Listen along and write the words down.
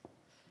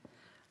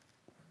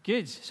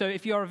Good. So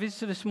if you are a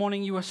visitor this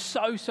morning, you are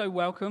so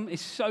welcome.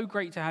 It's so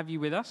great to have you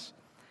with us.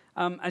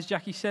 As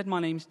Jackie said, my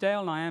name's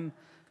Dale, and I am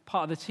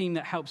part of the team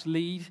that helps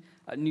lead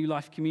at New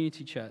Life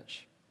Community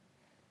Church.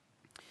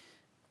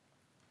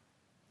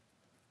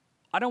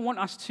 I don't want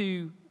us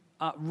to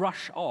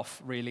rush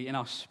off, really, in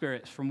our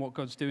spirits from what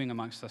God's doing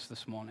amongst us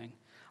this morning.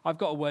 I've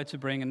got a word to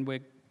bring, and we're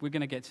going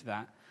to get to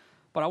that.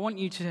 But I want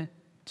you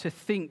to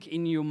think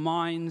in your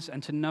minds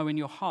and to know in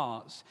your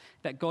hearts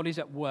that God is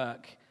at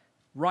work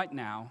right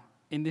now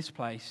in this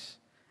place,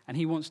 and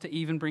he wants to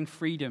even bring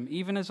freedom.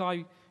 Even as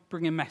I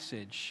bring a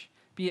message,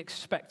 be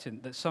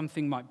expectant that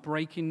something might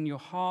break in your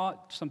heart,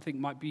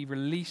 something might be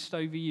released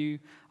over you.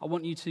 I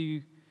want you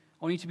to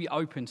be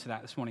open to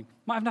that this morning.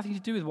 Might have nothing to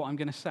do with what I'm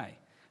going to say,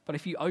 but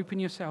if you open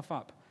yourself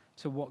up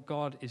to what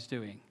God is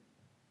doing,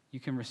 you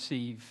can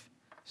receive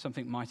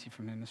something mighty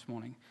from him this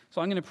morning.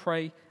 So I'm going to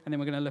pray, and then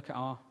we're going to look at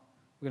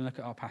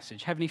our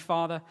passage. Heavenly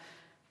Father,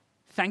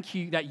 thank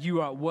you that you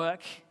are at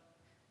work.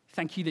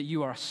 Thank you that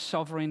you are a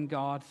sovereign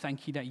God.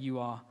 Thank you that you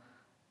are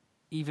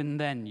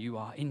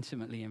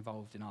intimately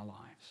involved in our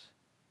lives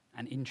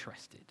and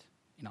interested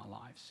in our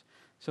lives.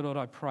 So Lord,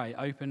 I pray,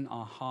 open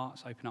our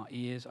hearts, open our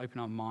ears, open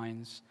our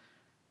minds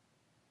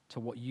to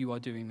what you are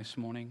doing this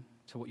morning,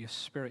 to what your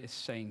Spirit is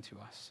saying to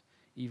us,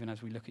 even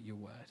as we look at your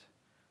word.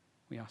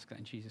 We ask that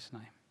in Jesus'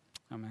 name.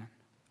 Amen.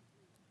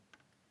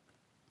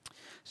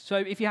 So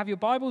if you have your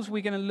Bibles,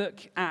 we're going to look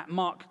at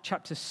Mark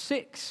chapter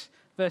 6,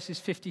 verses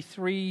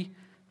 53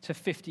 to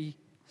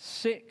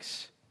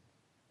 56.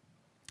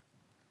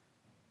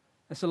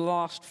 That's the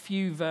last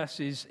few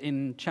verses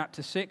in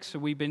chapter 6. So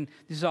this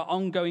is our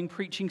ongoing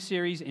preaching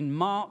series in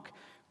Mark,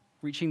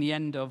 reaching the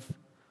end of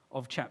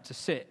chapter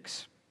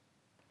 6.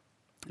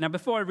 Now,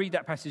 before I read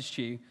that passage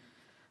to you,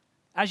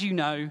 as you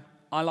know,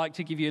 I like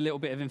to give you a little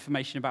bit of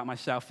information about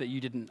myself that you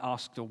didn't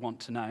ask or want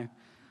to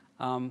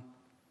know.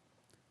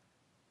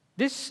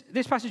 This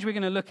passage we're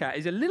going to look at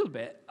is a little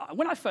bit,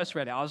 when I first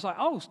read it, I was like,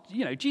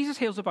 Jesus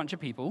heals a bunch of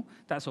people.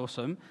 That's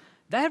awesome.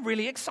 They're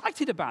really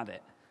excited about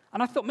it.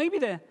 And I thought maybe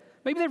they're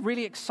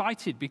really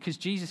excited because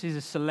Jesus is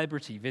a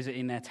celebrity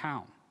visiting their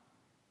town.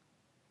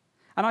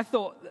 And I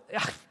thought,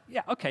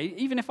 yeah, okay,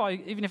 even if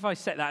I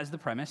set that as the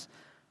premise,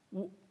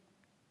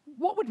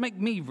 what would make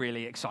me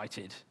really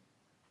excited?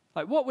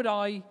 Like, what would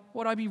I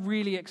be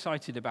really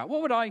excited about?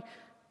 What would I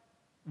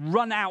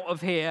run out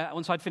of here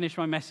once I'd finished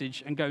my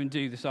message and go and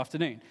do this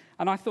afternoon?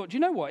 And I thought,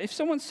 you know what? If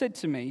someone said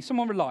to me,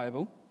 someone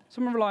reliable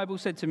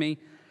said to me,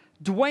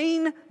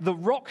 Dwayne "The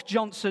Rock"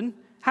 Johnson,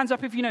 hands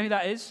up if you know who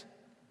that is.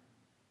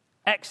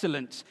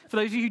 Excellent. For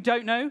those of you who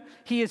don't know,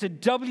 he is a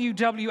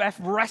WWF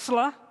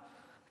wrestler,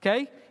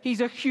 okay?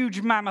 He's a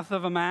huge mammoth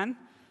of a man.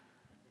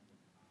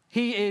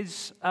 He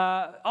is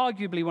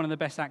arguably one of the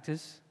best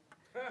actors,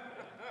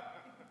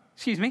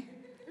 excuse me,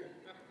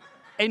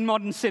 in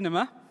modern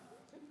cinema.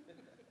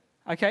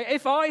 Okay,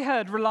 if I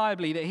heard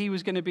reliably that he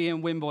was going to be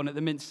in Wimborne at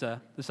the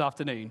Minster this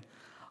afternoon,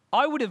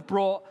 I would have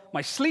brought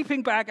my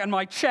sleeping bag and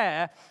my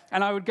chair,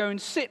 and I would go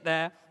and sit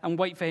there and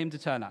wait for him to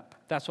turn up.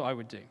 That's what I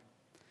would do.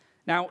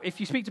 Now, if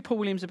you speak to Paul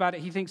Williams about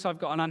it, he thinks I've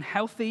got an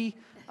unhealthy,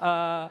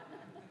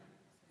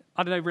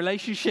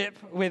 relationship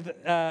with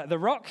The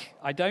Rock.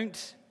 I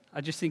don't. I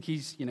just think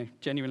he's,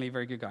 genuinely a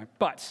very good guy.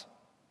 But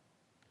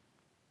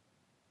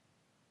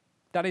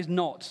that is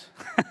not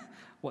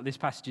what this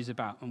passage is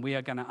about, and we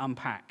are going to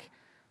unpack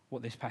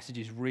what this passage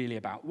is really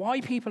about.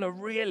 Why people are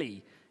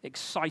really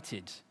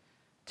excited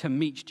to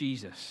meet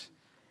Jesus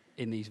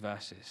in these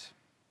verses.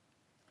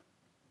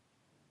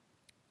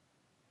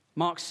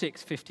 Mark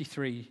 6,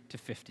 53 to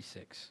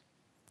 56.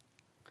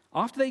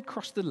 After they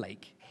crossed the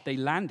lake, they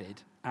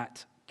landed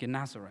at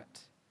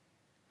Gennesaret.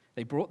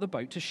 They brought the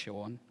boat to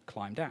shore and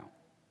climbed out.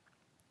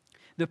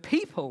 The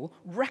people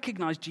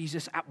recognized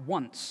Jesus at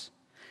once,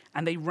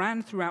 and they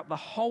ran throughout the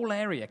whole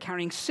area,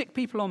 carrying sick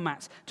people on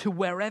mats to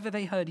wherever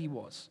they heard he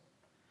was.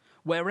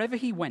 Wherever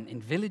he went, in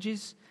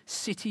villages,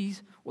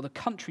 cities, or the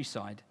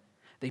countryside,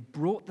 they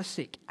brought the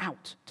sick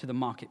out to the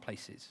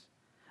marketplaces.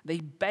 They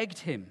begged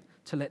him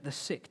to let the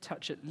sick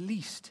touch at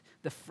least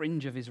the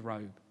fringe of his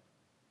robe.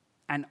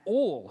 And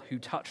all who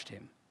touched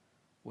him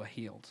were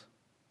healed.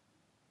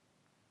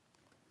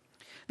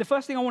 The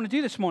first thing I want to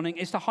do this morning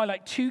is to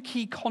highlight two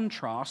key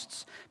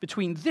contrasts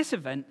between this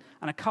event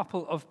and a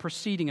couple of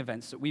preceding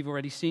events that we've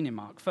already seen in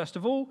Mark. First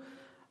of all,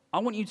 I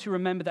want you to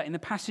remember that in the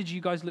passage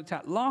you guys looked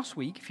at last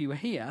week, if you were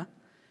here,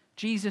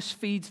 Jesus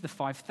feeds the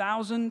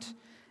 5,000,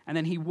 and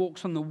then he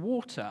walks on the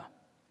water.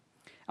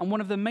 And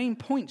one of the main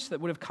points that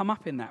would have come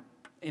up in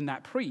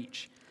that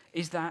preach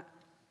is that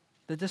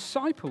the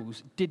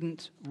disciples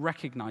didn't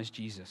recognize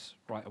Jesus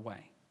right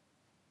away.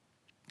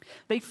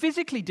 They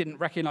physically didn't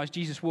recognize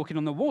Jesus walking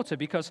on the water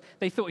because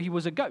they thought he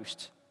was a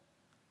ghost.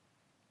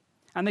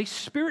 And they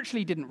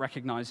spiritually didn't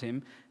recognize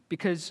him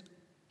because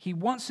he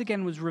once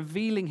again was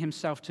revealing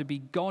himself to be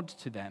God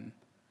to them,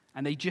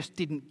 and they just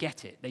didn't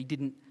get it. They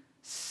didn't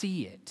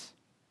see it.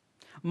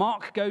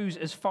 Mark goes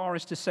as far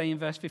as to say in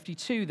verse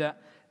 52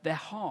 that their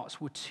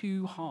hearts were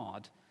too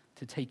hard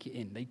to take it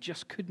in. They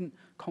just couldn't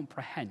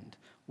comprehend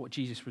what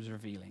Jesus was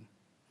revealing.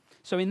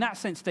 So in that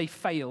sense, they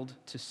failed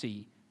to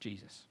see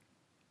Jesus.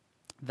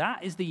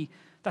 That's the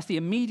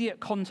immediate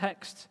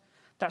context.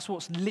 That's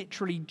what's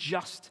literally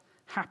just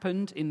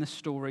happened in the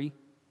story.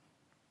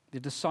 The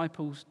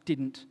disciples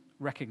didn't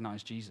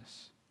recognize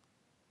Jesus.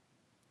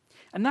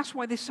 And that's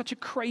why there's such a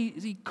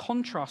crazy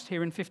contrast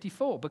here in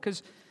 54,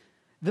 because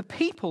the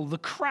people, the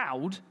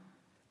crowd,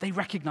 they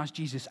recognize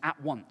Jesus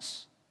at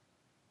once.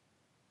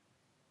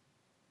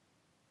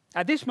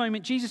 At this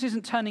moment, Jesus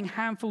isn't turning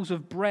handfuls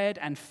of bread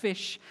and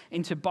fish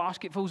into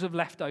basketfuls of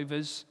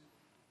leftovers.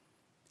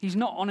 He's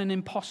not on an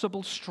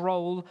impossible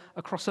stroll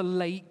across a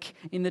lake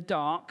in the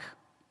dark.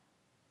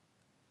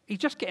 He's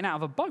just getting out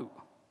of a boat.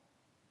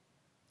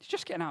 He's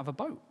just getting out of a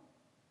boat.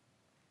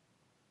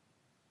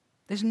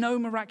 There's no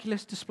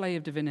miraculous display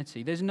of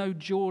divinity. There's no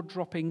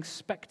jaw-dropping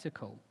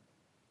spectacle.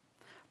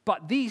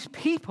 But these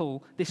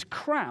people, this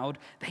crowd,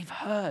 they've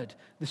heard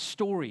the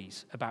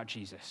stories about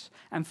Jesus.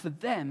 And for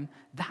them,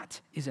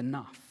 that is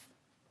enough.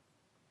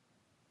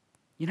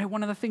 You know,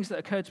 one of the things that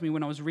occurred to me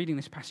when I was reading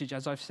this passage,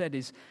 as I've said,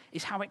 is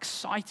how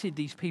excited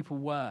these people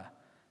were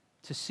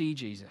to see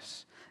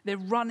Jesus. They're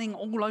running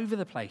all over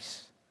the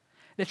place.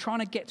 They're trying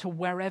to get to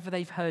wherever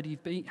they've heard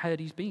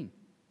he's been.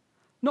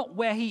 Not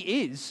where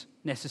he is,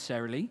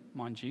 necessarily,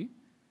 mind you,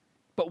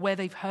 but where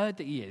they've heard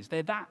that he is.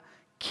 They're that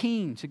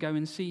keen to go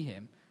and see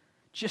him.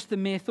 Just the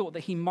mere thought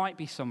that he might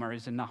be somewhere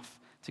is enough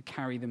to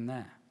carry them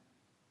there.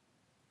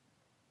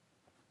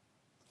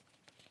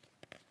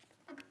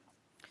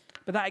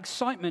 But that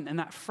excitement and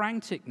that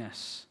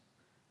franticness,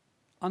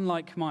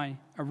 unlike my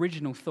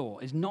original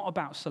thought, is not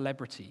about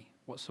celebrity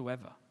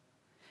whatsoever.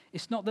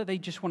 It's not that they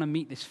just want to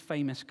meet this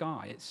famous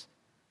guy.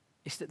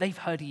 It's that they've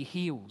heard he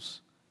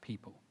heals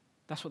people.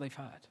 That's what they've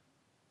heard.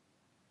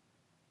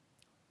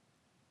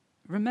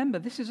 Remember,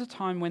 this is a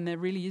time when there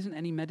really isn't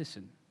any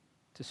medicine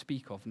to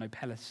speak of. No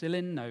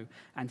penicillin, no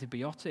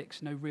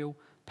antibiotics, no real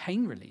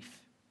pain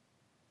relief.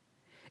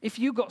 If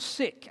you got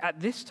sick at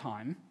this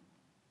time,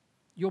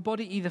 your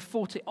body either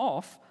fought it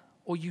off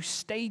or you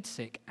stayed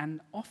sick,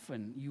 and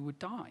often you would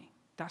die.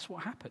 That's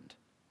what happened.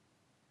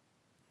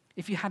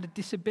 If you had a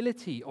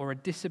disability or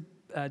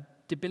a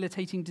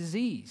debilitating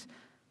disease,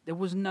 there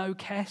was no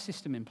care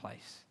system in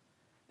place.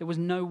 There was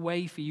no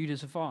way for you to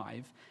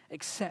survive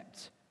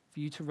except for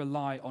you to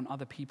rely on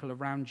other people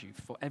around you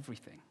for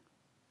everything.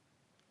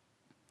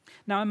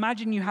 Now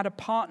imagine you had a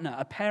partner,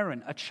 a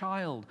parent, a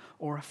child,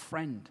 or a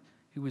friend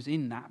who was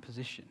in that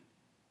position.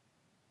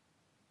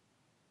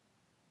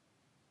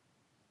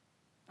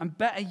 And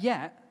better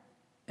yet,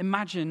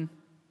 imagine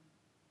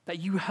that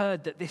you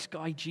heard that this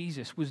guy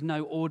Jesus was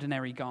no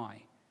ordinary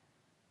guy.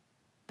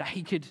 That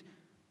he could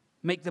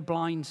make the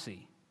blind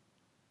see.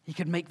 He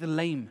could make the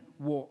lame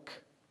walk.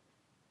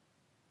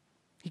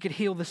 He could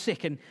heal the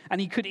sick, and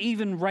he could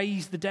even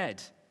raise the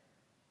dead.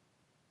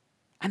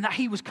 And that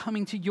he was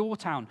coming to your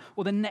town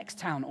or the next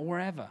town or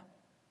wherever.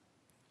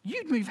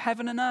 You'd move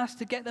heaven and earth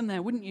to get them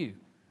there, wouldn't you?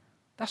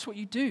 That's what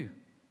you do.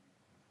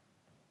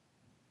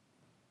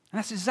 And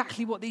that's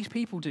exactly what these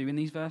people do in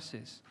these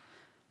verses.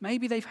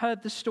 Maybe they've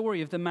heard the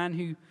story of the man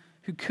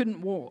who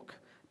couldn't walk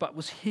but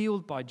was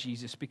healed by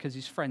Jesus because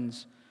his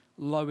friends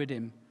lowered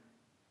him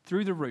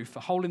through the roof,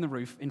 a hole in the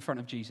roof in front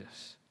of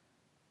Jesus.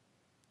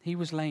 He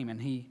was lame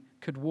and he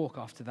could walk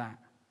after that.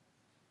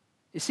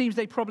 It seems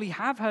they probably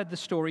have heard the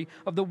story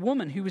of the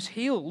woman who was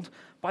healed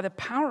by the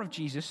power of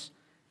Jesus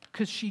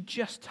because she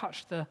just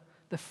touched the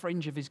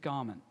fringe of his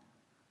garment.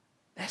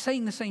 They're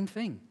saying the same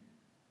thing.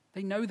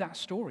 They know that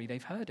story.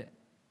 They've heard it.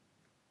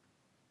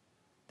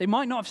 They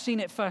might not have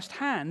seen it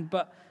firsthand,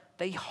 but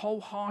they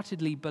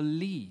wholeheartedly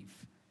believe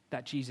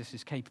that Jesus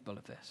is capable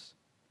of this.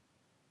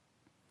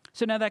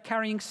 So now they're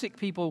carrying sick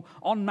people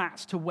en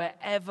masse to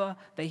wherever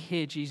they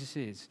hear Jesus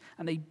is,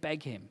 and they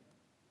beg him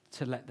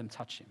to let them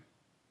touch him.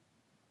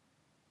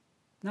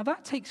 Now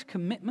that takes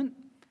commitment,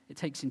 it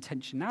takes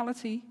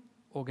intentionality,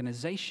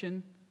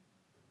 organization.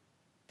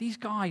 These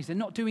guys, they're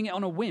not doing it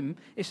on a whim.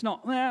 It's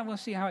not, well, we'll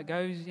see how it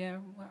goes. Yeah,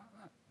 well,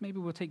 maybe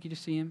we'll take you to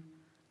see him.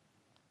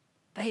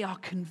 They are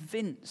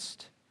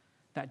convinced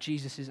that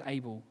Jesus is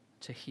able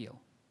to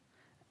heal.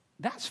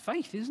 That's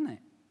faith, isn't it?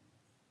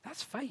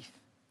 That's faith.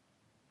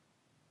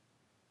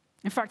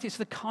 In fact, it's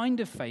the kind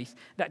of faith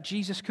that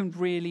Jesus can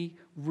really,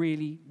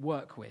 really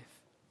work with.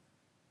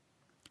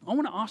 I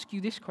want to ask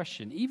you this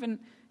question, even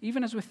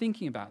as we're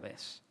thinking about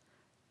this.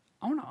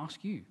 I want to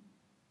ask you,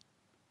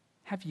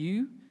 have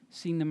you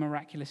seen the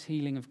miraculous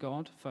healing of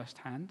God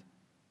firsthand?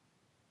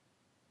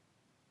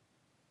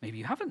 Maybe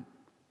you haven't.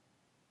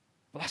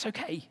 Well, that's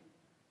okay.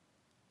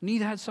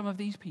 Neither had some of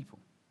these people.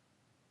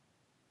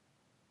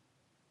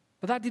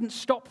 But that didn't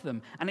stop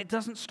them, and it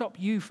doesn't stop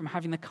you from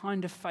having the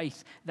kind of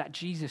faith that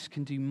Jesus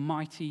can do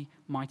mighty,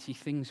 mighty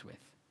things with.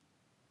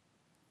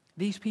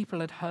 These people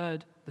had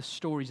heard the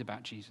stories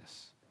about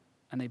Jesus,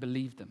 and they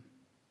believed them.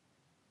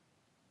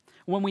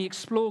 When we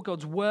explore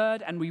God's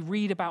word and we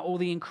read about all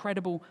the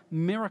incredible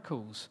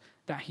miracles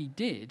that he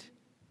did,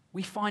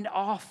 we find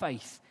our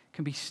faith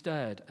can be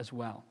stirred as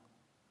well.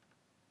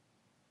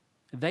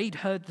 They'd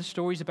heard the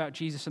stories about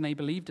Jesus and they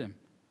believed him.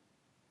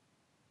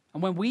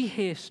 And when we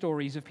hear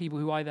stories of people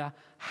who either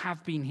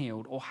have been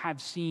healed or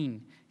have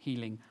seen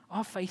healing,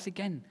 our faith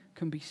again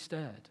can be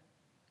stirred.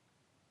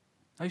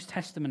 Those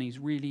testimonies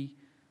really,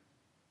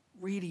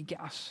 really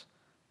get us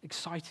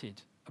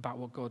excited about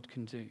what God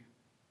can do.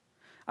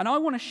 And I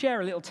want to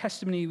share a little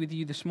testimony with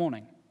you this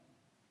morning,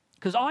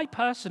 because I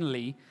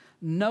personally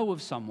know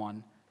of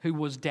someone who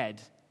was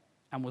dead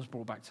and was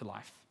brought back to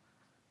life.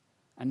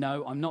 And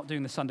no, I'm not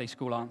doing the Sunday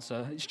school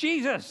answer. It's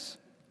Jesus.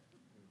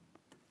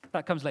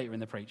 That comes later in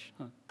the preach.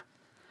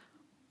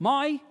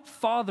 My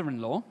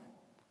father-in-law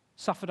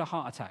suffered a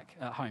heart attack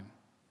at home.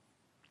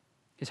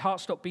 His heart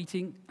stopped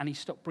beating and he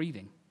stopped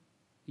breathing.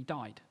 He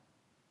died.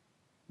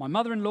 My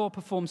mother-in-law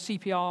performed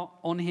CPR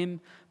on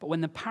him, but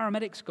when the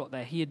paramedics got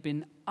there, he had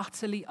been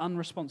utterly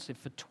unresponsive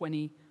for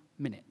 20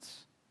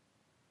 minutes.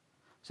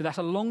 So that's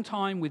a long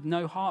time with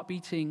no heart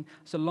beating.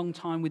 It's a long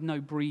time with no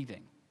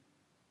breathing.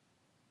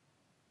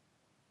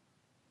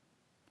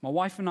 My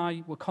wife and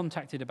I were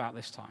contacted about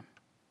this time,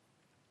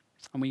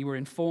 and we were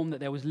informed that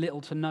there was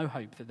little to no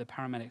hope that the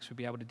paramedics would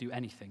be able to do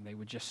anything. They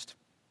were just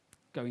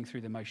going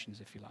through the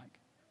motions, if you like.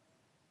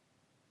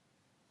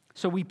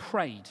 So we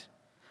prayed.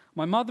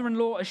 My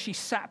mother-in-law, as she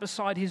sat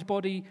beside his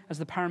body as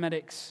the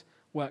paramedics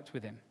worked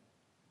with him.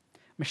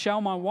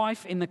 Michelle, my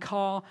wife, in the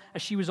car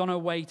as she was on her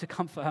way to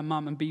comfort her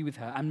mum and be with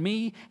her. And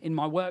me in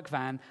my work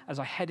van as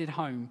I headed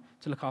home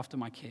to look after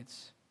my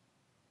kids.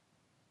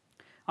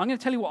 I'm going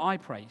to tell you what I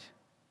prayed.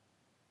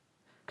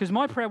 Because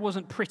my prayer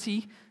wasn't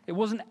pretty. It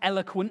wasn't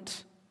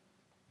eloquent.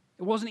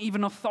 It wasn't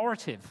even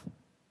authoritative.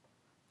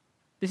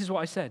 This is what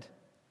I said.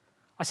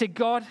 I said,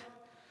 God,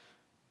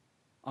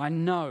 I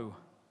know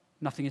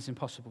nothing is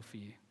impossible for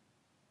you.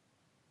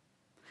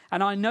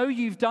 And I know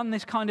you've done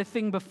this kind of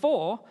thing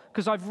before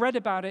because I've read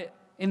about it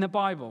in the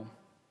Bible.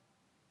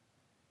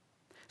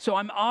 So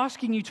I'm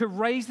asking you to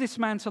raise this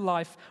man to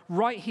life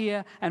right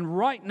here and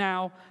right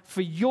now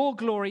for your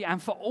glory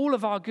and for all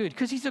of our good,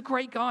 because he's a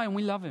great guy and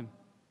we love him.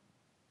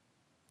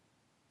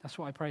 That's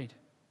what I prayed.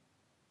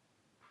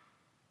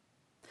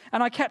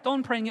 And I kept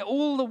on praying it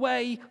all the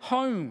way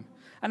home.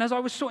 And as I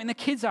was sorting the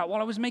kids out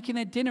while I was making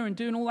their dinner and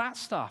doing all that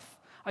stuff,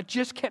 I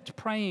just kept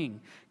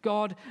praying,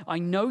 God, I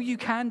know you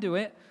can do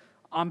it.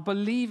 I'm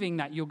believing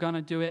that you're going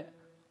to do it.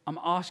 I'm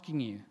asking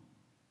you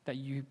that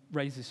you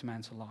raise this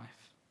man to life.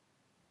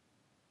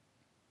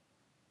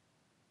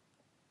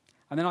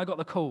 And then I got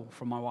the call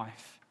from my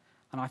wife.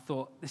 And I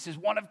thought, this is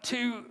one of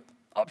two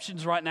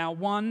options right now.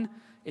 One,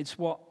 it's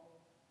what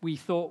we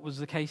thought was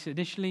the case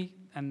initially,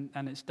 and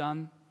it's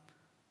done.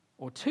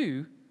 Or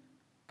two,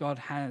 God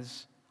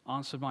has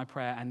answered my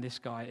prayer, and this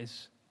guy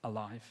is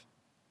alive.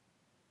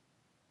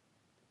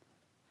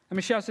 And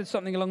Michelle said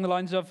something along the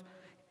lines of,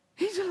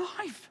 he's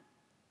alive.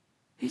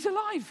 He's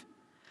alive.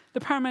 The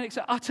paramedics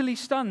are utterly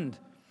stunned.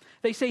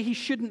 They say he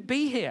shouldn't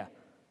be here,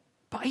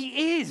 but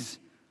he is.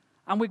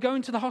 And we're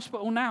going to the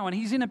hospital now, and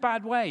he's in a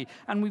bad way.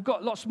 And we've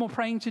got lots more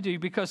praying to do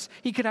because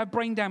he could have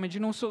brain damage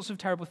and all sorts of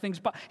terrible things,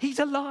 but he's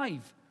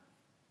alive.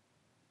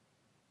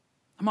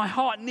 And my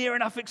heart near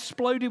enough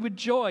exploded with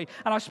joy.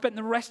 And I spent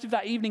the rest of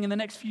that evening and the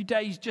next few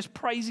days just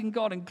praising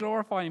God and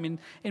glorifying him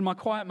in my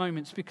quiet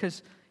moments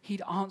because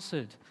he'd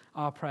answered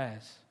our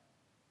prayers.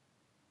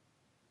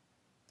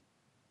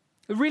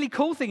 The really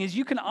cool thing is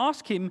you can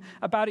ask him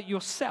about it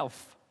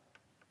yourself.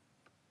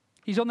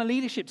 He's on the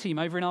leadership team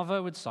over in our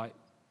Verwood site.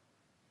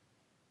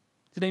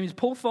 His name is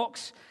Paul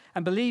Fox,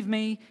 and believe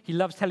me, he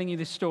loves telling you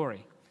this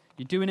story.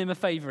 You're doing him a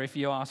favor if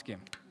you ask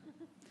him.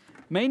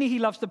 Mainly he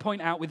loves to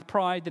point out with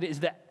pride that it is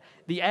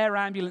the air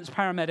ambulance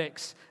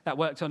paramedics that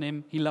worked on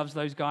him. He loves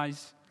those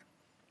guys.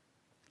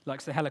 He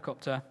likes the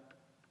helicopter.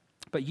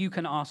 But you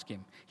can ask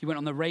him. He went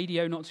on the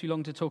radio not too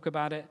long to talk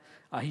about it.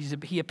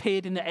 He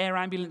appeared in the Air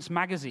Ambulance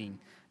magazine.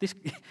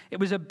 It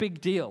was a big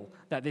deal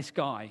that this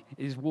guy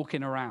is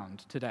walking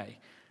around today.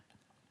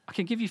 I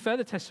can give you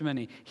further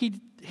testimony.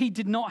 He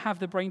did not have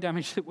the brain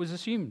damage that was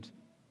assumed.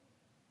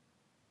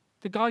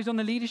 The guy's on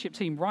the leadership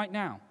team right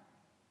now.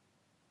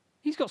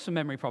 He's got some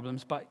memory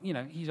problems, but,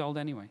 he's old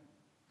anyway.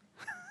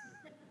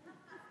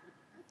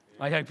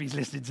 I hope he's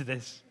listening to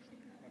this.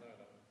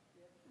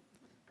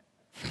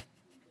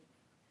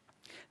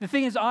 The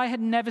thing is, I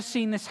had never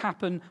seen this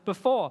happen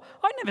before.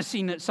 I'd never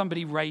seen that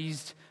somebody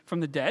raised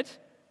from the dead.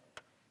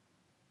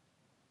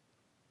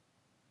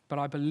 But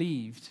I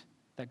believed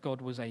that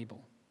God was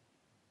able.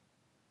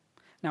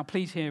 Now,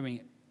 please hear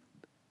me.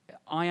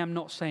 I am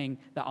not saying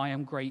that I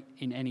am great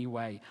in any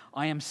way.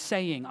 I am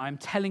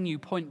telling you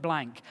point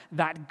blank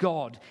that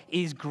God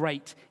is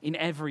great in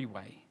every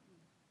way.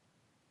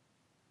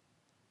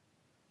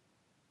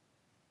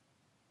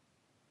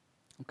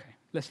 Okay,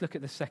 let's look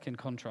at the second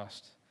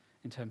contrast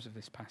in terms of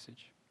this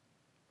passage.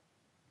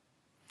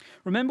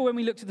 Remember when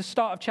we looked at the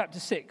start of chapter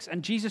 6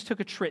 and Jesus took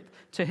a trip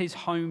to his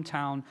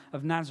hometown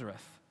of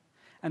Nazareth.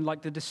 And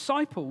like the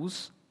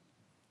disciples,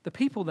 the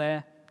people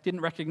there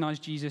didn't recognize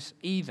Jesus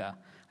either.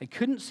 They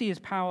couldn't see his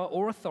power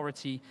or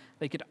authority.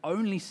 They could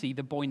only see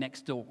the boy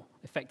next door,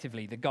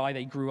 effectively, the guy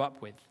they grew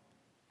up with.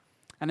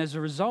 And as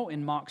a result,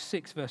 in Mark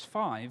 6, verse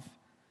 5,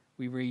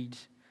 we read,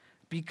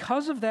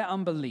 because of their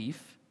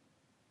unbelief,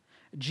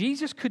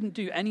 Jesus couldn't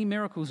do any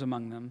miracles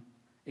among them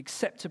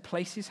except to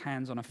place his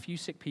hands on a few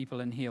sick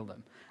people and heal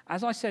them.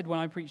 As I said when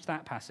I preached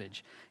that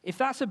passage, if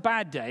that's a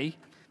bad day,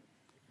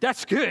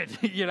 that's good,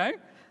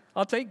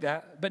 I'll take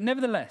that. But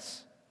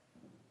nevertheless,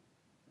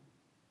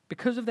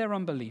 because of their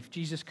unbelief,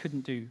 Jesus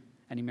couldn't do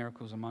any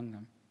miracles among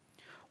them.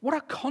 What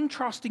a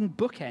contrasting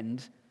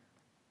bookend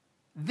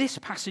this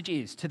passage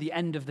is to the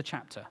end of the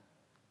chapter.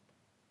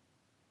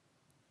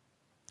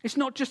 It's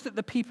not just that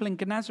the people in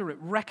Gennesaret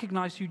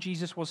recognized who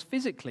Jesus was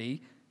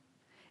physically,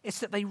 it's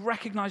that they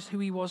recognized who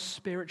he was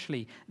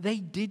spiritually. They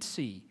did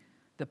see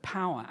the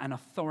power and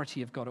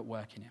authority of God at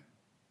work in him.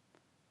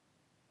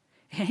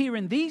 Here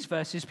in these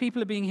verses,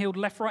 people are being healed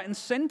left, right, and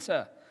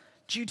center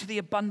due to the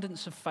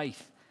abundance of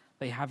faith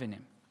they have in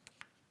him.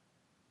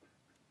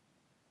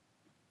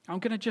 I'm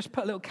going to just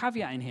put a little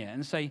caveat in here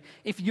and say,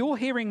 if you're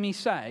hearing me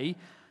say,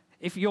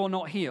 if you're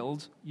not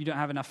healed, you don't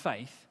have enough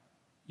faith,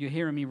 you're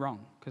hearing me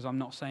wrong, because I'm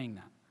not saying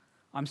that.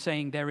 I'm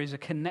saying there is a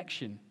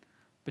connection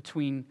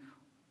between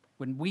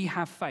when we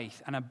have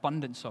faith and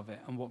abundance of it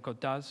and what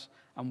God does,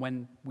 and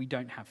when we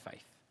don't have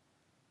faith.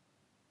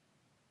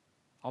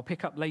 I'll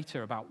pick up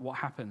later about what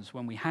happens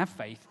when we have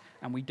faith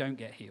and we don't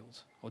get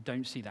healed or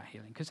don't see that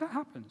healing, because that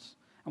happens,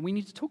 and we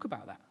need to talk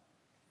about that.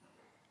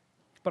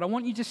 But I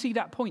want you to see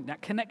that point,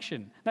 that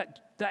connection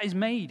that is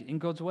made in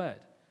God's word.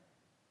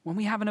 When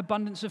we have an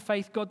abundance of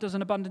faith, God does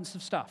an abundance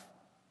of stuff.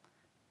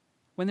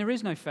 When there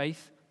is no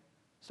faith,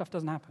 stuff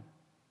doesn't happen.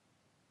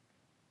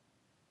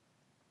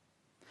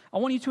 I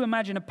want you to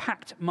imagine a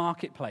packed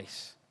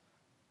marketplace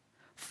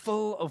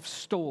full of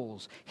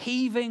stalls,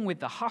 heaving with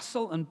the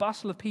hustle and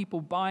bustle of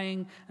people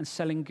buying and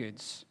selling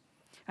goods.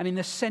 And in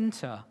the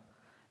center,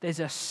 there's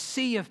a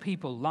sea of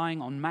people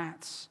lying on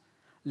mats,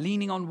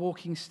 leaning on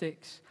walking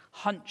sticks,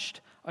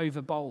 hunched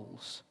over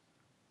bowls.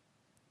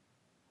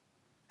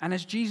 And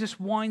as Jesus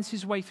winds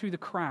his way through the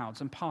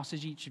crowds and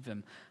passes each of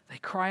them, they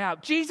cry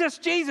out, "Jesus,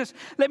 Jesus,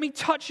 let me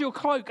touch your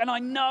cloak, and I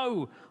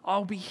know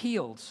I'll be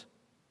healed."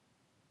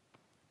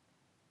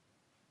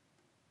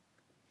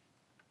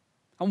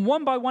 And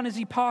one by one as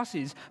he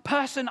passes,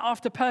 person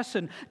after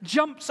person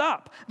jumps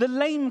up. The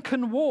lame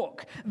can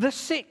walk. The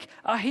sick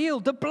are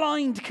healed. The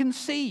blind can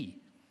see.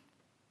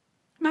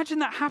 Imagine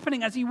that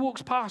happening as he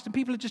walks past and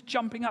people are just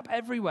jumping up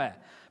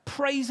everywhere,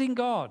 praising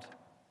God.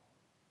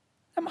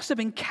 That must have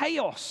been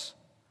chaos,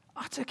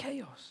 utter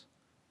chaos.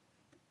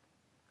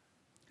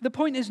 The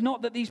point is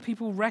not that these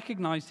people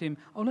recognized him.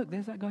 Oh, look,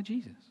 there's that guy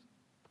Jesus.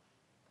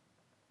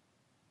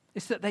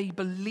 It's that they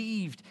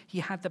believed he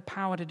had the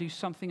power to do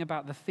something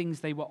about the things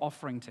they were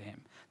offering to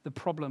him, the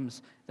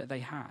problems that they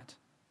had.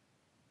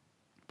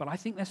 But I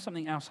think there's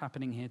something else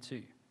happening here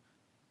too.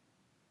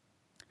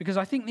 Because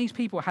I think these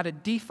people had a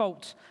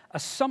default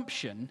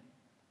assumption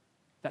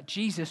that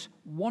Jesus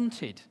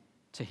wanted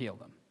to heal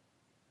them.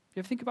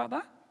 You ever think about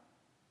that?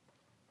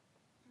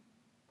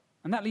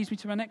 And that leads me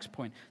to my next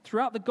point.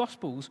 Throughout the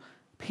Gospels,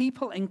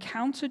 people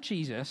encounter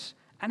Jesus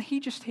and he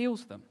just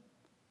heals them.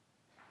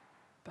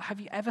 But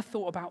have you ever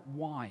thought about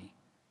why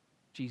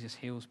Jesus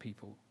heals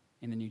people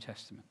in the New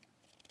Testament?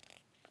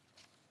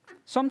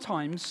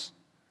 Sometimes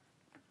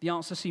the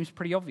answer seems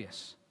pretty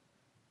obvious.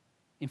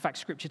 In fact,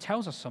 Scripture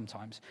tells us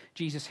sometimes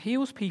Jesus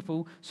heals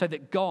people so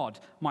that God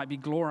might be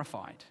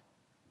glorified.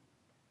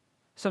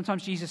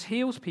 Sometimes Jesus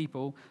heals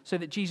people so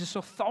that Jesus'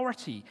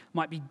 authority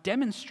might be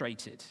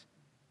demonstrated.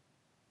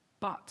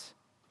 But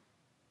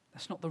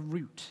that's not the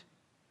root.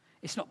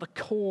 It's not the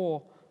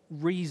core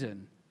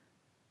reason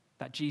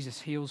that Jesus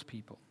heals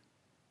people.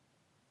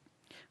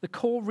 The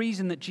core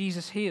reason that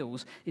Jesus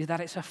heals is that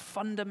it's a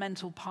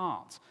fundamental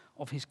part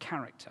of his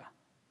character.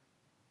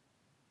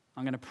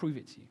 I'm going to prove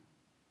it to you.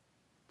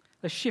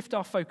 Let's shift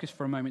our focus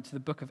for a moment to the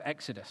book of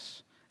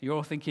Exodus. You're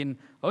all thinking,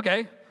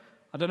 okay,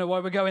 I don't know why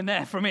we're going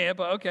there from here,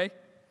 but okay.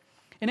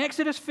 In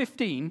Exodus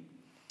 15,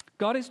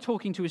 God is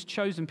talking to his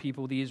chosen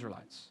people, the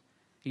Israelites.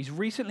 He's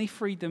recently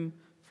freed them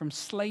from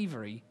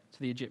slavery to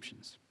the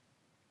Egyptians.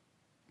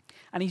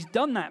 And he's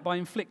done that by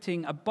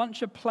inflicting a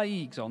bunch of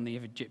plagues on the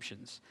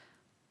Egyptians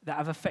that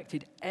have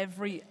affected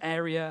every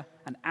area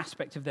and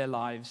aspect of their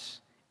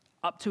lives,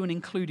 up to and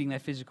including their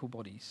physical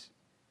bodies.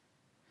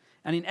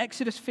 And in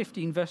Exodus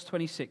 15, verse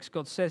 26,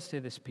 God says to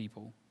this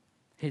people,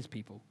 his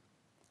people,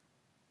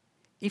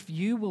 "If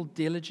you will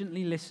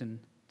diligently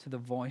listen to the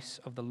voice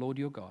of the Lord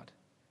your God,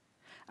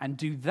 and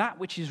do that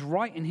which is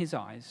right in his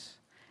eyes,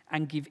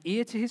 and give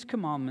ear to his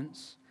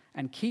commandments,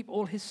 and keep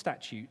all his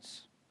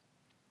statutes,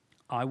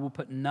 I will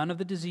put none of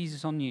the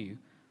diseases on you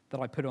that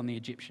I put on the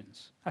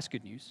Egyptians." That's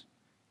good news.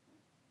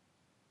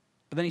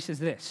 But then he says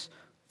this,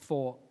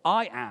 "For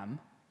I am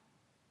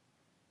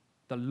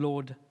the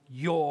Lord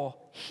your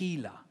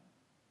healer."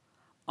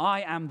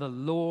 I am the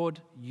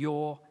Lord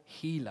your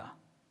healer.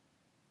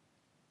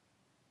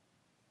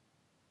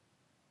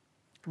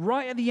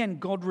 Right at the end,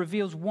 God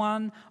reveals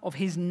one of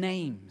his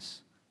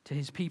names to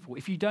his people.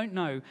 If you don't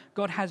know,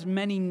 God has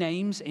many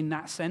names in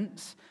that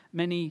sense,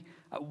 many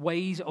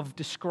ways of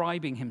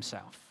describing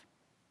himself.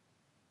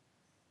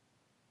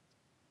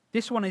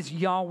 This one is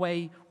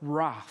Yahweh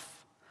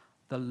Rapha,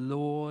 the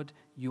Lord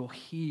your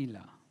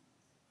healer.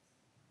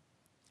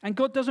 And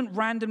God doesn't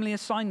randomly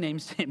assign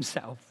names to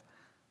himself.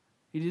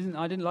 I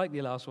didn't like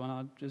the last one.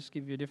 I'll just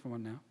give you a different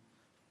one now.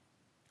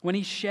 When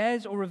he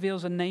shares or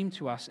reveals a name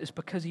to us, it's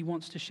because he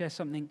wants to share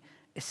something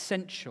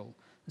essential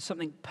and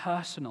something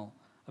personal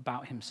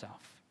about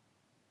himself.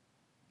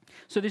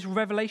 So this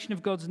revelation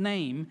of God's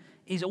name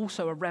is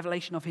also a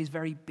revelation of his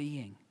very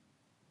being,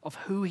 of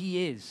who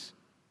he is.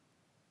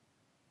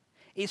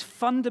 It's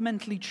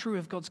fundamentally true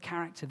of God's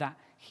character that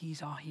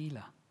he's our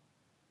healer.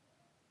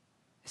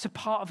 It's a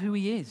part of who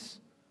he is.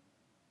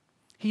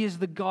 He is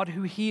the God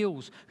who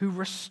heals, who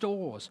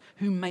restores,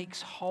 who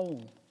makes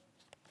whole.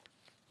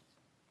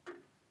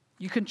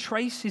 You can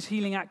trace his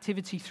healing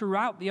activity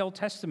throughout the Old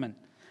Testament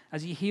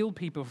as he healed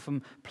people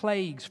from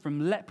plagues,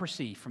 from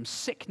leprosy, from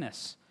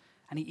sickness,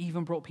 and he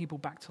even brought people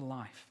back to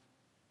life.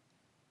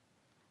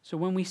 So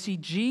when we see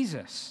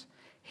Jesus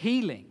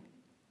healing,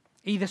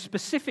 either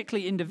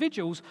specifically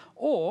individuals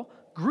or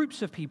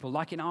groups of people,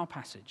 like in our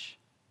passage,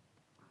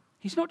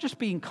 he's not just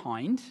being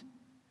kind.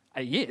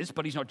 He is,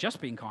 but he's not just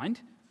being kind.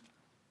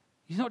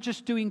 He's not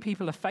just doing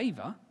people a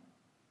favor.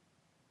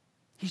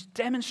 He's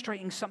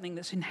demonstrating something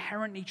that's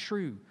inherently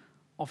true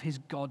of his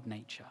God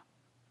nature.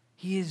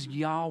 He is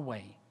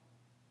Yahweh,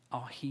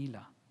 our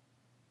healer.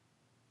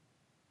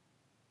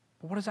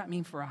 But what does that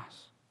mean for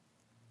us?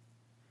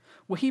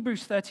 Well,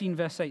 Hebrews 13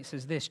 verse 8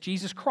 says this: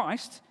 Jesus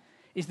Christ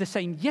is the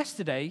same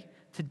yesterday,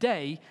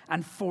 today,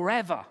 and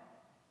forever.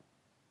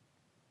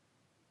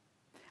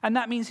 And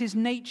that means his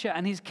nature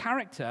and his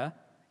character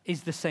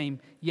is the same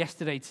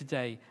yesterday,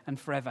 today, and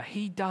forever.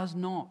 He does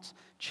not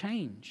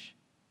change.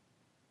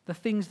 The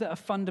things that are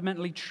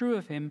fundamentally true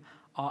of him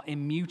are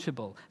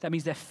immutable. That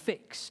means they're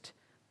fixed,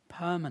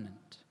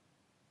 permanent.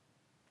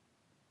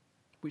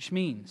 Which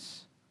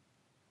means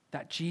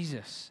that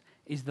Jesus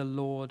is the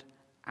Lord,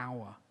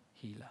 our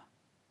healer.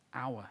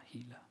 Our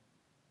healer.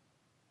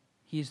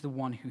 He is the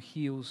one who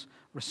heals,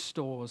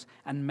 restores,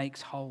 and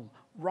makes whole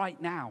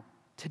right now,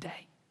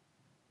 today.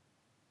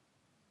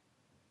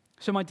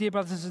 So my dear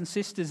brothers and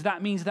sisters,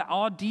 that means that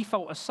our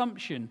default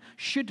assumption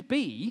should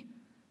be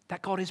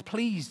that God is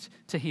pleased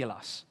to heal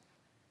us,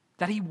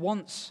 that he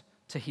wants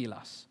to heal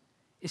us.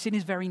 It's in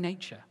his very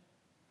nature.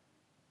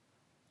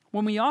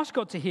 When we ask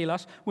God to heal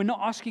us, we're not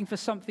asking for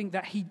something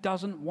that he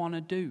doesn't want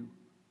to do.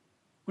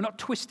 We're not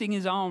twisting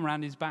his arm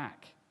around his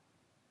back.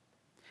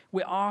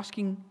 We're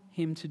asking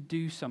him to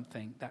do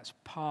something that's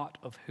part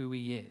of who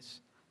he is.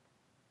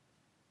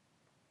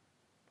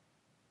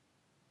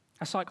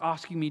 That's like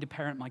asking me to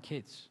parent my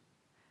kids.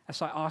 That's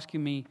like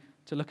asking me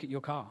to look at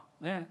your car.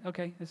 Yeah,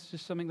 okay, it's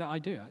just something that I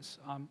do.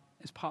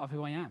 It's part of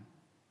who I am.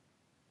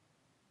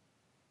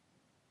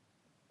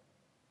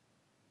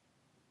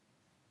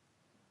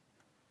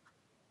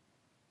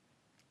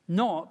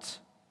 Not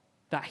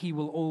that he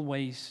will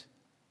always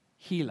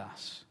heal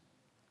us.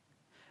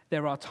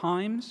 There are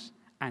times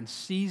and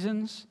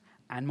seasons,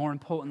 and more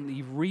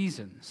importantly,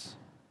 reasons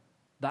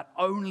that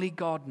only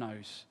God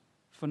knows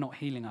for not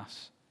healing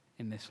us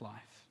in this life.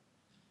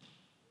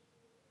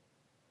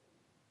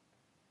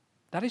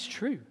 That is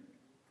true.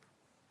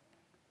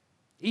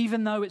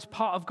 Even though it's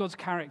part of God's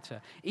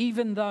character,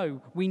 even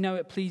though we know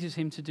it pleases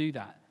him to do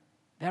that,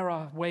 there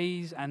are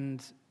ways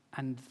and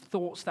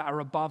thoughts that are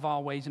above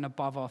our ways and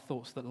above our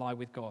thoughts that lie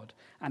with God.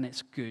 And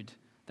it's good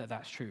that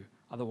that's true.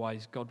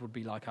 Otherwise, God would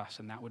be like us,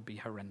 and that would be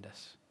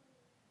horrendous.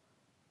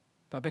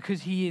 But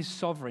because he is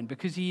sovereign,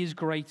 because he is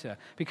greater,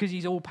 because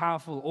he's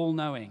all-powerful,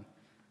 all-knowing,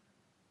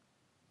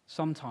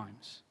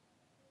 sometimes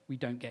we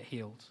don't get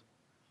healed.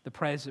 The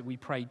prayers that we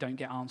pray don't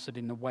get answered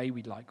in the way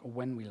we'd like or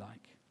when we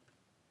like.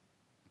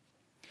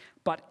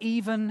 But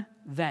even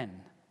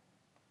then,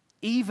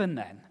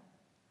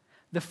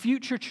 the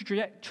future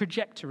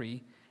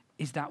trajectory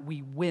is that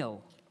we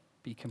will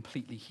be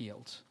completely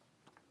healed.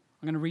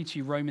 I'm going to read to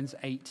you Romans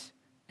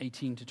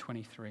 8:18 to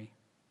 23.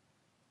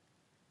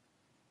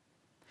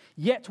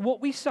 Yet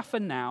what we suffer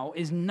now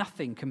is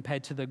nothing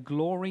compared to the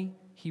glory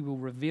he will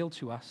reveal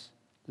to us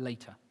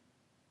later.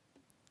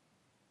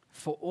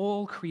 For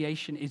all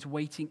creation is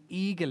waiting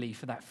eagerly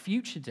for that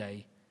future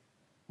day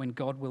when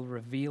God will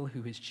reveal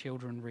who his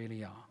children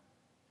really are.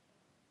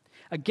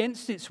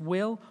 Against its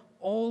will,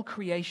 all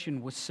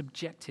creation was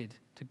subjected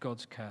to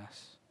God's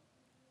curse.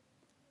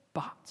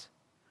 But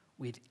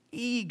with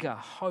eager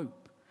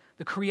hope,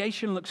 the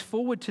creation looks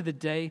forward to the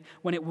day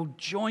when it will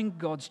join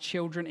God's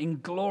children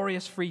in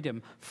glorious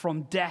freedom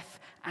from death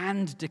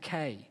and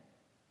decay.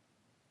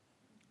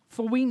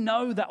 For we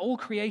know that all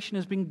creation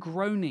has been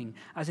groaning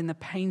as in the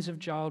pains of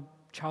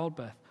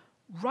childbirth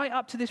right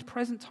up to this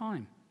present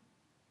time.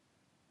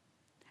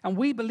 And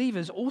we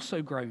believers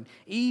also groan,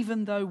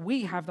 even though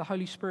we have the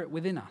Holy Spirit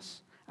within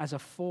us as a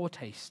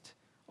foretaste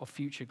of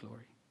future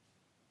glory.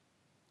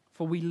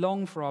 For we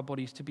long for our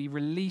bodies to be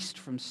released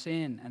from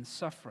sin and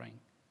suffering.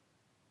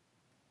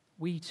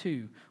 We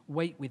too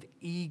wait with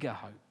eager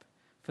hope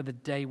for the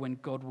day when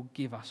God will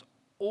give us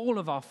all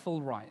of our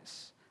full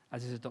rights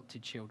as his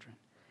adopted children,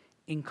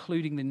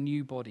 including the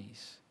new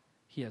bodies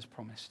he has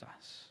promised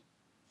us.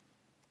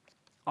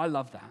 I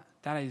love that.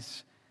 That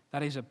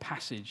is a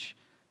passage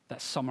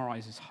that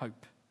summarizes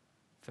hope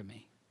for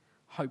me.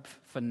 hope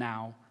for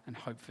now and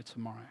hope for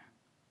tomorrow.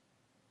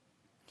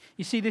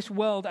 You see, this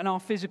world and our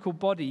physical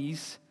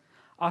bodies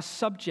are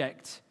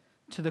subject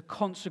to the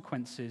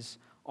consequences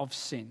of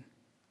sin.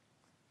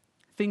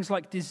 Things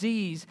like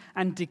disease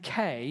and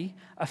decay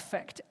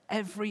affect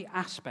every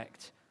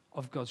aspect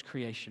of God's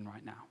creation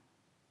right now.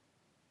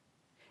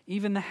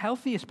 Even the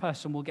healthiest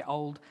person will get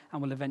old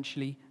and will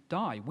eventually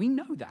die. We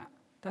know that.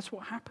 That's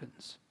what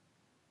happens.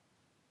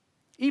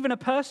 Even a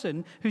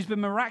person who's been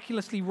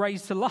miraculously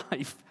raised to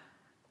life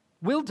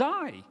will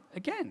die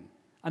again,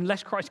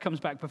 unless Christ comes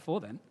back before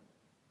then.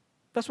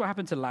 That's what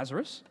happened to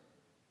Lazarus.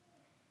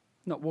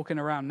 Not walking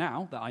around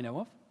now that I know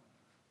of.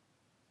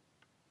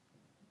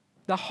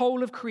 The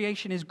whole of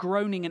creation is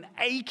groaning and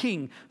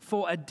aching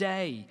for a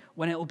day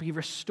when it will be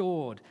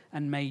restored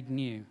and made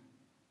new.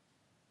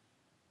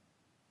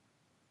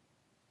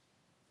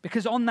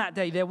 Because on that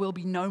day, there will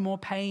be no more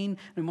pain,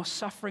 no more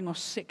suffering or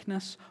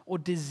sickness or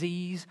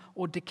disease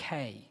or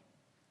decay.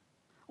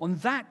 On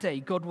that day,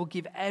 God will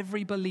give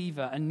every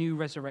believer a new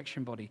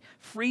resurrection body,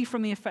 free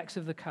from the effects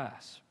of the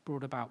curse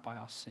brought about by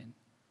our sin.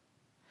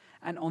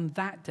 And on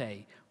that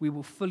day, we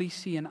will fully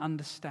see and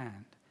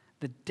understand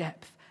the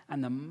depth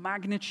and the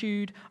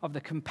magnitude of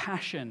the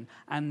compassion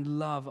and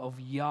love of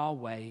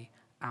Yahweh,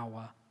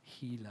 our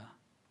healer.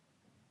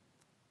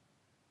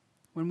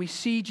 When we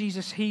see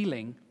Jesus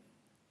healing,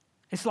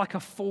 it's like a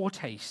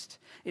foretaste.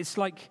 It's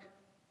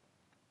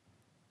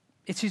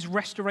his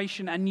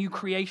restoration and new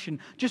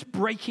creation just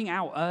breaking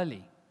out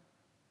early.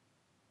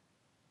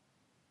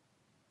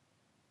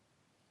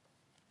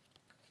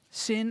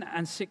 Sin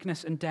and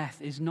sickness and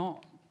death is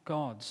not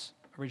God's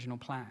original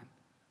plan.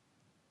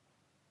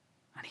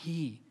 And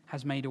he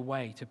has made a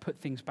way to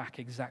put things back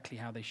exactly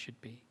how they should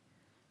be.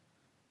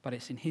 But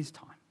it's in his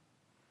time,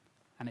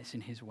 and it's in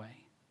his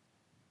way.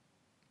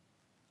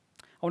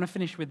 I want to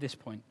finish with this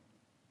point.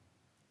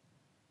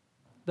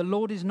 The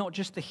Lord is not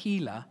just the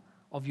healer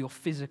of your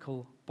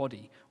physical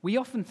body. We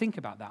often think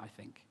about that, I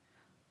think.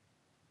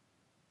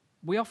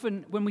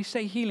 When we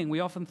say healing, we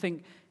often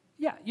think,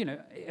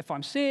 if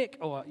I'm sick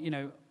or,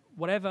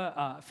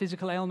 whatever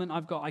physical ailment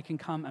I've got, I can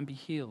come and be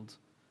healed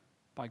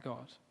by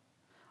God.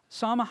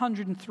 Psalm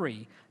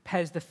 103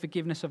 pairs the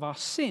forgiveness of our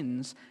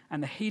sins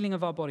and the healing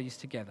of our bodies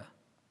together.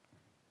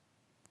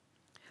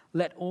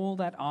 Let all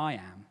that I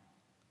am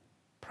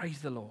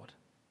praise the Lord.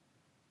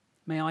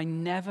 May I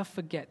never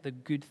forget the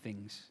good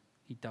things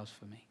he does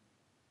for me.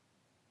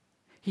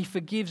 He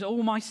forgives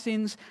all my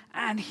sins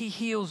and he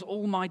heals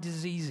all my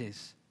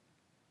diseases.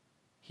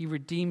 He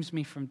redeems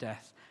me from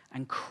death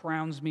and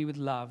crowns me with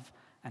love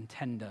and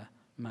tender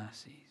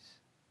mercies.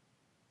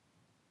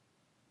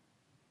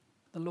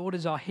 The Lord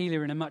is our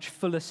healer in a much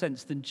fuller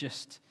sense than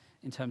just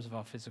in terms of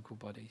our physical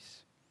bodies.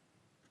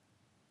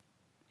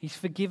 He's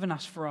forgiven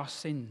us for our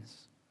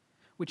sins,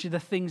 which are the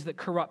things that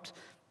corrupt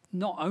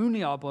not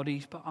only our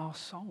bodies, but our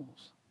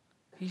souls.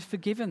 He's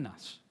forgiven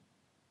us.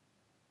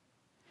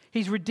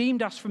 He's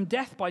redeemed us from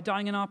death by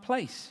dying in our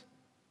place.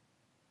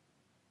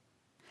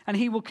 And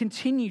he will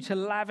continue to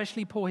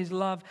lavishly pour his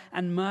love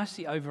and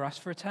mercy over us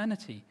for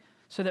eternity,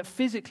 so that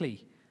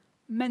physically,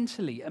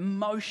 mentally,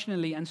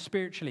 emotionally, and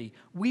spiritually,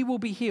 we will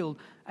be healed.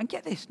 And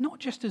get this, not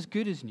just as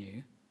good as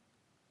new,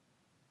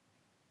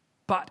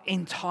 but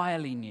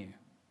entirely new.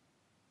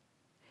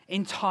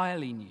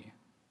 Entirely new.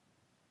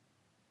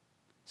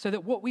 So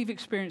that what we've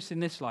experienced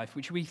in this life,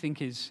 which we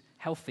think is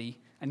healthy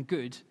and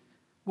good,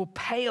 will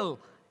pale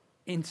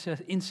into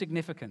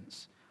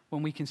insignificance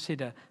when we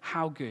consider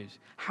how good,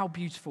 how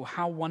beautiful,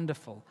 how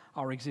wonderful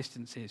our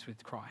existence is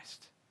with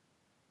Christ.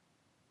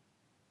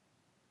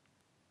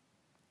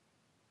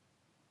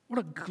 What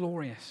a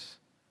glorious,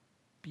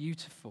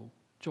 beautiful,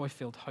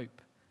 joy-filled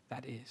hope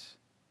that is.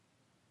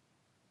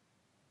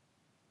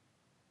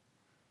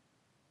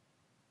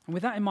 And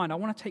with that in mind, I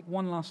want to take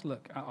one last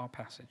look at our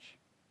passage.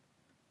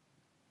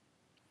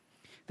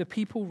 The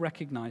people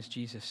recognized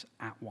Jesus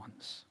at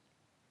once,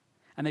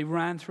 and they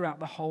ran throughout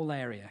the whole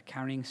area,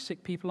 carrying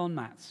sick people on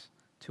mats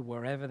to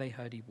wherever they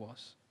heard he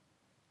was.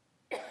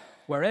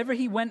 Wherever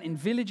he went, in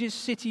villages,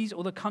 cities,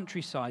 or the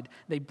countryside,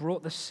 they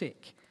brought the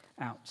sick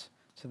out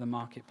to the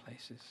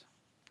marketplaces.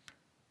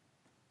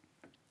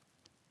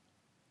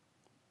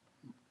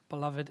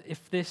 Beloved,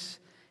 if this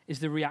is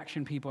the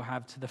reaction people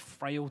have to the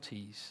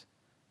frailties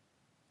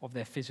of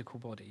their physical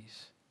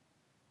bodies,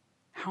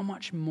 how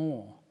much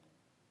more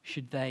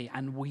should they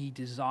and we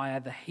desire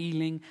the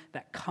healing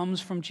that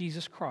comes from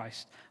Jesus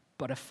Christ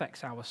but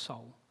affects our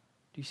soul?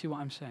 Do you see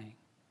what I'm saying?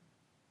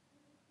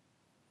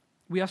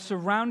 We are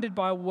surrounded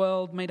by a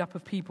world made up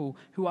of people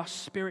who are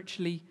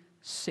spiritually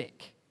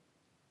sick.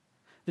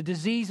 The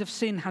disease of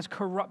sin has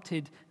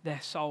corrupted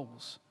their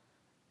souls,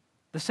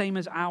 the same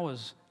as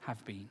ours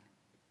have been.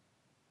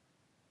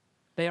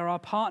 They are our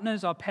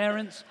partners, our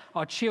parents,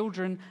 our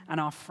children, and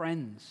our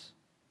friends.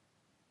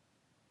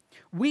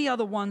 We are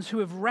the ones who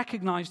have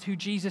recognized who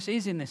Jesus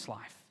is in this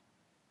life.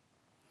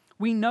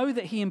 We know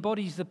that he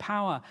embodies the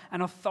power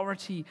and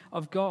authority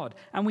of God,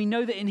 and we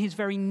know that in his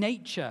very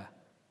nature,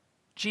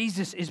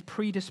 Jesus is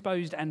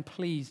predisposed and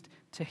pleased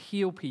to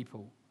heal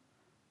people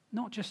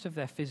not just of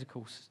their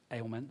physical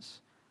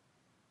ailments,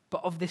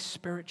 but of this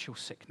spiritual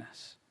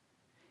sickness.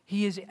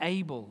 He is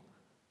able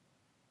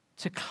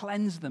to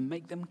cleanse them,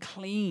 make them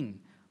clean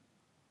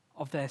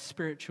of their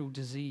spiritual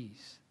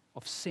disease,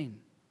 of sin.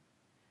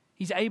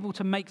 He's able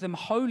to make them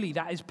holy,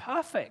 that is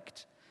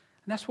perfect.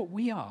 And that's what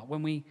we are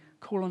when we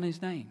call on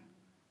his name.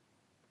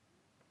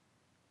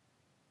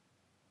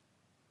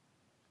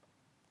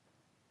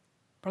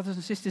 Brothers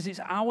and sisters, it's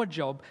our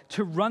job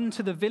to run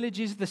to the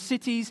villages, the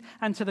cities,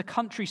 and to the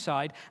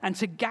countryside, and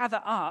to gather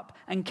up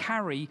and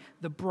carry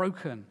the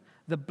broken,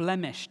 the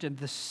blemished, and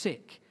the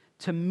sick,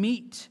 to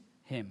meet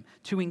him,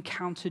 to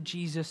encounter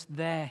Jesus,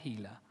 their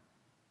healer.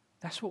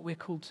 That's what we're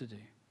called to do.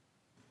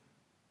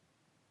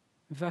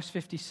 Verse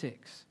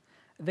 56,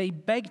 they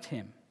begged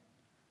him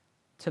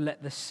to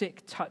let the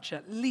sick touch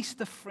at least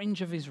the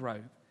fringe of his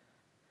robe,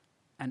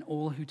 and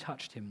all who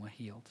touched him were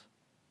healed.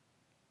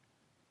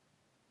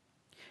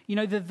 You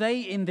know, the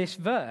they in this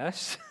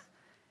verse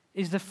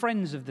is the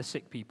friends of the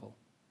sick people,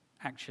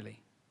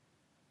 actually.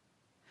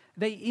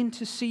 They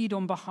intercede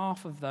on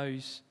behalf of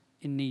those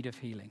in need of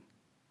healing.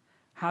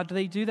 How do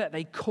they do that?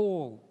 They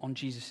call on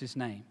Jesus'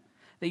 name.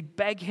 They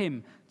beg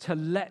him to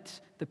let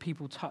the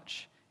people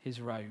touch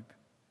his robe.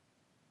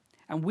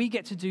 And we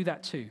get to do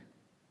that too.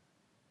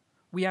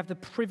 We have the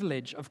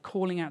privilege of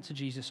calling out to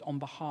Jesus on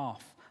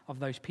behalf of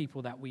those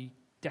people that we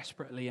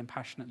desperately and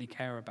passionately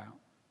care about.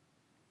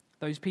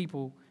 Those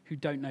people who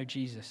don't know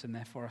Jesus and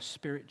therefore are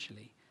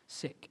spiritually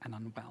sick and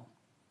unwell.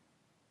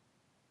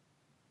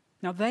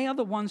 Now, they are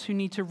the ones who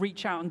need to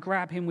reach out and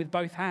grab him with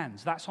both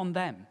hands. That's on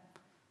them.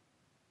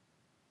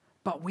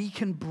 But we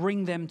can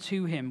bring them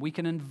to him. We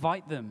can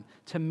invite them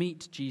to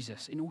meet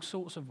Jesus in all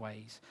sorts of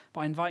ways,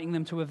 by inviting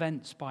them to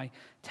events, by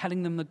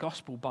telling them the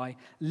gospel, by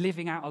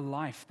living out a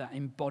life that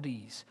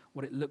embodies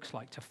what it looks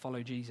like to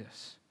follow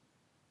Jesus.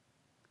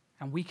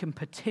 And we can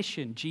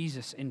petition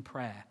Jesus in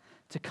prayer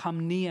to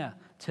come near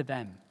to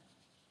them.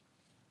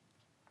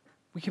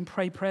 We can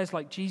pray prayers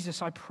like,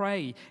 Jesus, I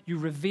pray you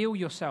reveal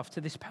yourself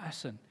to this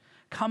person.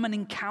 Come and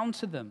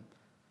encounter them.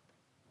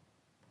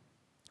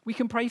 We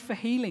can pray for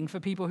healing for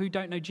people who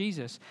don't know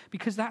Jesus,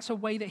 because that's a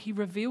way that he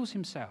reveals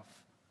himself.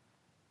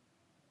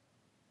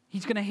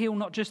 He's going to heal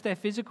not just their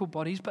physical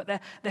bodies, but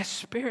their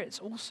spirits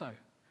also.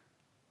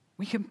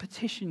 We can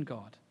petition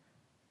God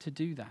to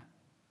do that.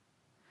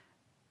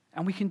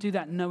 And we can do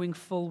that knowing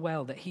full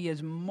well that he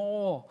is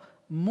more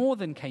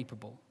than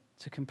capable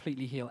to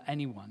completely heal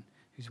anyone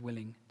who's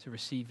willing to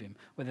receive him,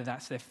 whether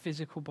that's their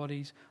physical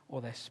bodies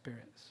or their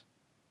spirits.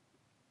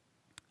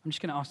 I'm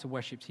just going to ask the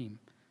worship team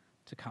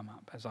to come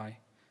up as I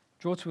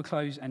draw to a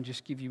close and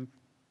just give you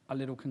a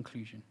little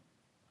conclusion.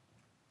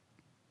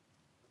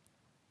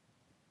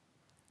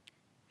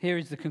 Here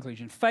is the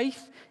conclusion.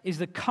 Faith is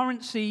the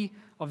currency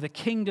of the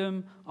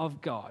kingdom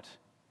of God,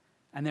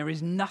 and there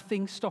is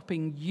nothing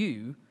stopping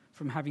you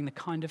from having the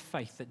kind of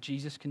faith that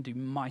Jesus can do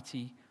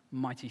mighty,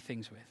 mighty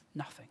things with.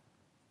 Nothing.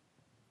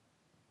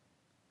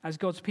 As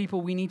God's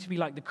people, we need to be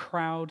like the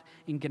crowd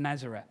in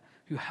Gennesaret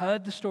who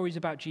heard the stories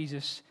about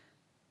Jesus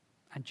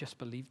and just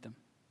believed them.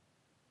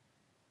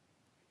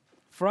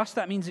 For us,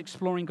 that means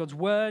exploring God's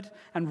word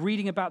and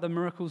reading about the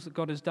miracles that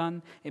God has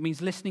done. It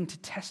means listening to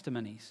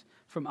testimonies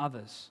from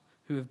others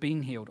who have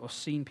been healed or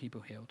seen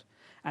people healed,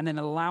 and then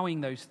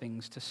allowing those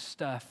things to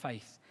stir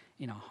faith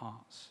in our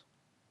hearts.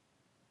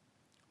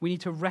 We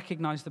need to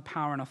recognize the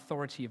power and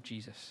authority of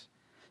Jesus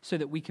so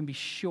that we can be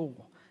sure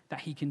that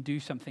he can do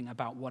something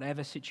about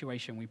whatever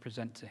situation we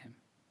present to him.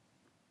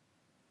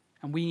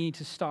 And we need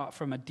to start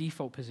from a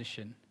default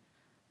position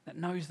that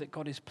knows that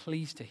God is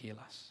pleased to heal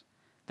us,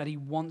 that he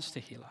wants to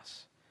heal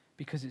us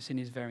because it's in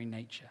his very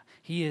nature.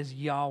 He is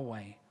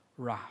Yahweh,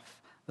 Rapha,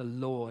 the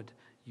Lord,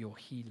 your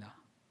healer.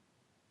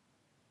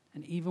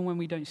 And even when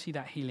we don't see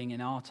that healing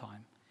in our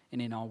time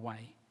and in our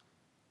way,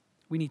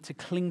 we need to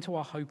cling to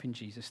our hope in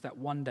Jesus that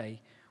one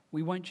day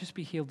we won't just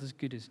be healed as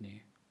good as new,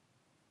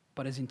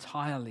 but as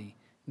entirely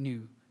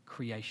new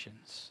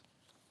creations.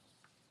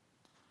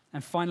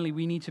 And finally,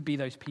 we need to be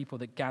those people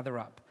that gather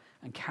up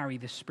and carry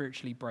the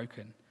spiritually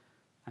broken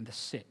and the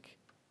sick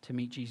to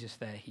meet Jesus,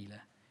 their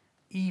healer,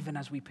 even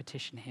as we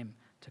petition him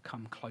to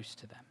come close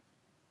to them.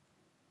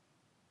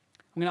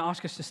 I'm going to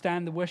ask us to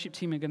stand. The worship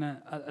team are going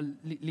to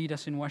lead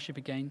us in worship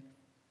again.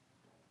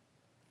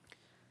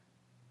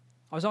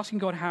 I was asking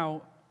God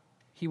how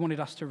he wanted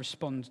us to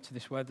respond to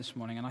this word this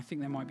morning, and I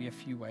think there might be a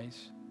few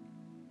ways.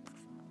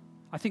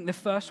 I think the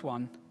first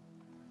one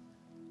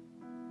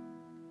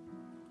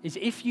is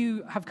if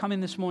you have come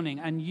in this morning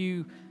and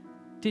you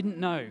didn't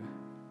know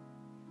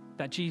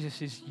that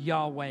Jesus is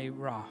Yahweh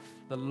Rapha,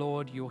 the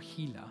Lord your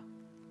healer,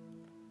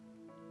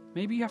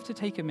 maybe you have to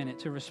take a minute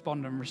to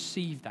respond and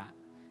receive that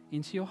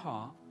into your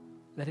heart.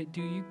 Let it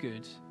do you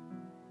good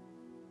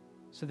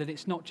so that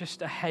it's not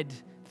just a head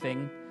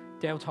thing.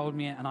 Dale told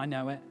me it and I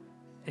know it.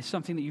 It's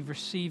something that you've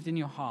received in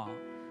your heart,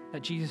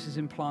 that Jesus has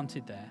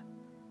implanted there,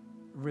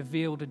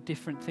 revealed a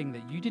different thing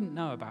that you didn't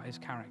know about his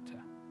character.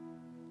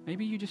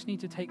 Maybe you just need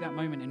to take that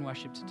moment in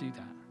worship to do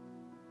that.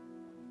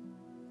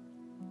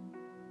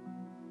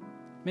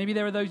 Maybe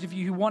there are those of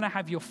you who want to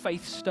have your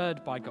faith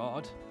stirred by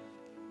God.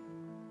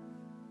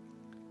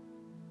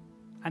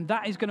 And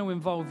that is going to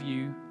involve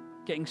you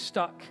getting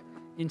stuck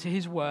into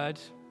his word,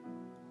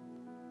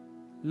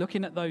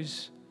 looking at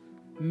those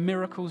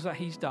miracles that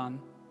he's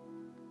done.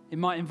 It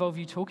might involve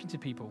you talking to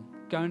people,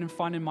 going and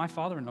finding my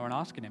father-in-law and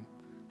asking him,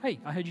 hey,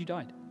 I heard you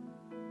died.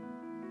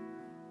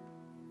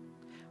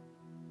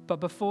 But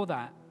before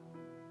that,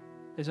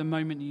 there's a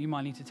moment you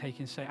might need to take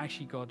and say,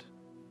 actually, God,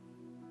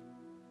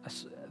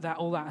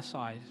 all that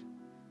aside,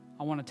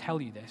 I want to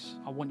tell you this.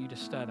 I want you to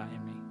stir that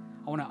in me.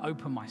 I want to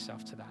open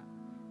myself to that.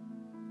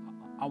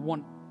 I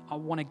want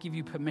to give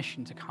you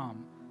permission to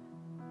come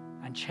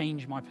and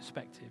change my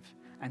perspective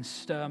and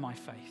stir my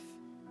faith.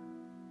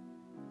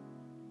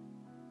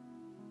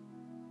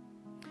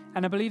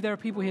 And I believe there are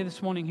people here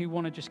this morning who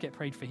want to just get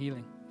prayed for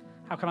healing.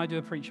 How can I do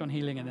a preach on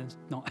healing and then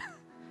not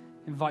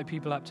invite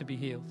people up to be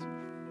healed?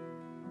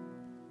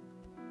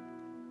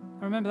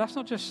 And remember, that's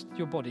not just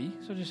your body.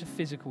 It's not just a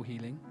physical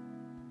healing.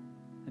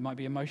 There might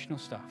be emotional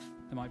stuff.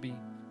 There might be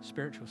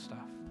spiritual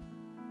stuff.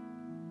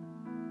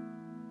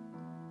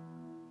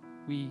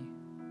 We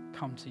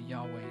come to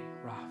Yahweh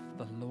Rapha,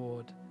 the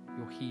Lord,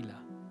 your healer,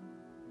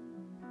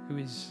 who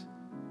is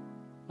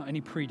not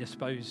only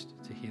predisposed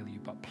to heal you,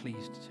 but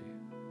pleased to.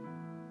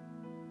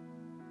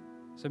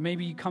 So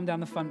maybe you come down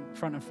the front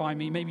and find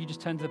me. Maybe you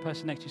just turn to the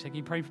person next to you and say, can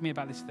you pray for me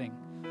about this thing?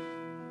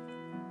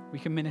 We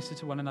can minister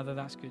to one another.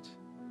 That's good.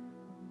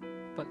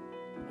 But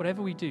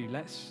whatever we do,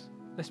 let's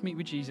meet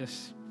with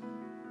Jesus.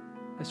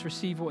 Let's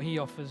receive what he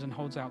offers and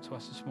holds out to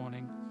us this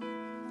morning.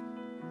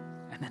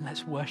 And then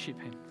let's worship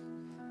him.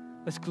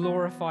 Let's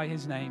glorify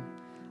his name.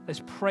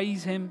 Let's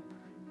praise him.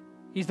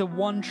 He's the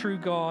one true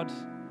God,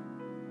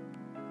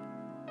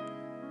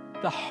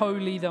 the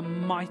holy, the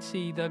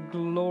mighty, the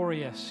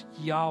glorious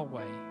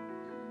Yahweh,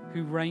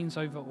 who reigns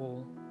over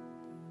all.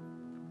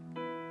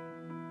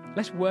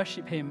 Let's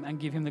worship him and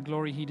give him the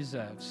glory he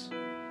deserves.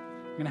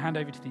 I'm going to hand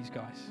over to these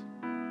guys.